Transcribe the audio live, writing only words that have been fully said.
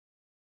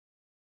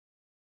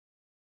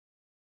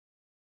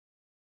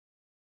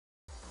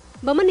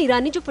बमन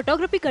ईरानी जो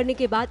फोटोग्राफी करने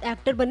के बाद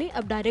एक्टर बने,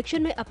 अब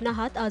डायरेक्शन में अपना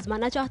हाथ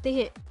आजमाना चाहते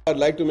हैं।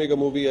 I'd like to make a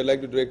movie. I'd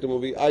like to direct a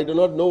movie. I do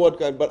not know what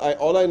kind, but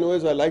all I know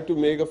is I like to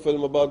make a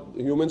film about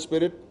human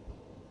spirit.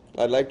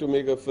 I'd like to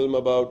make a film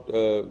about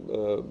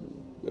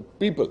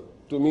people.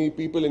 To me,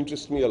 people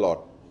interest me a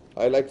lot.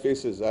 I like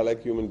faces. I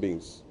like human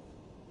beings.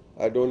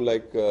 I don't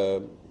like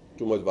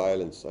too much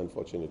violence,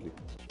 unfortunately.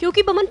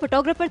 क्योंकि Boman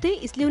photographer थे,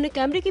 इसलिए उन्हें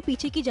कैमरे के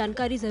पीछे की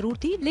जानकारी जरूर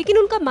थी, लेकिन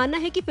उनका मानना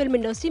है कि फिल्म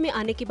इंडस्ट्री में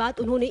आने के बाद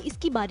उन्होंने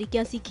इसकी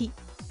बारीकियां सीखी।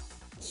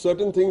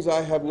 Certain things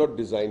I have not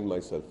designed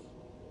myself.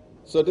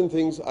 Certain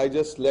things I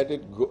just let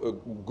it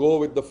go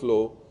with the flow,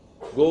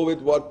 go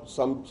with what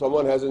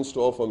someone has in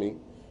store for me.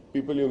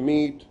 People you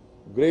meet,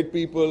 great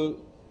people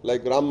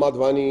like Ram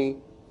Madhwani,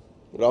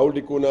 Rahul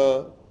Dikuna,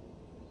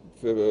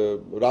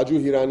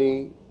 Raju Hirani,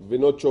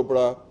 Vinod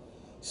Chopra.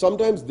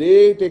 Sometimes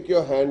they take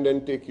your hand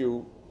and take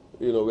you,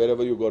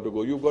 wherever you got to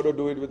go. You've got to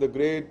do it with a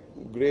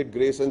great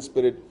grace and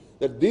spirit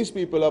that these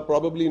people are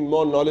probably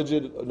more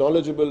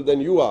knowledgeable than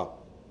you are.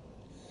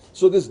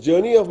 So this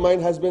journey of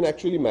mine has been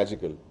actually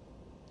magical.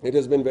 It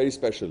has been very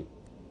special.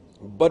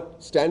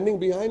 But standing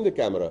behind the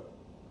camera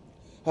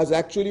has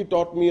actually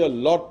taught me a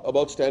lot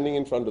about standing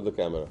in front of the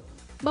camera.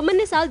 Boman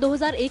ने साल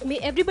 2001 में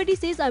everybody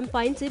says I am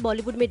fine से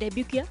बॉलीवुड में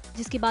debut किया,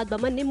 जिसके बाद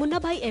बमन ने मुन्ना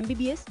भाई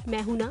MBBS,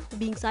 मैं हूं ना,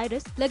 बीइंग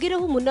साइरस, लगे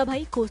रहो मुन्ना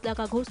भाई, घोसला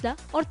का घोसला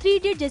और 3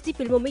 इडियट जैसी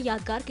फिल्मों में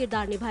यादगार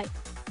किरदार निभाए।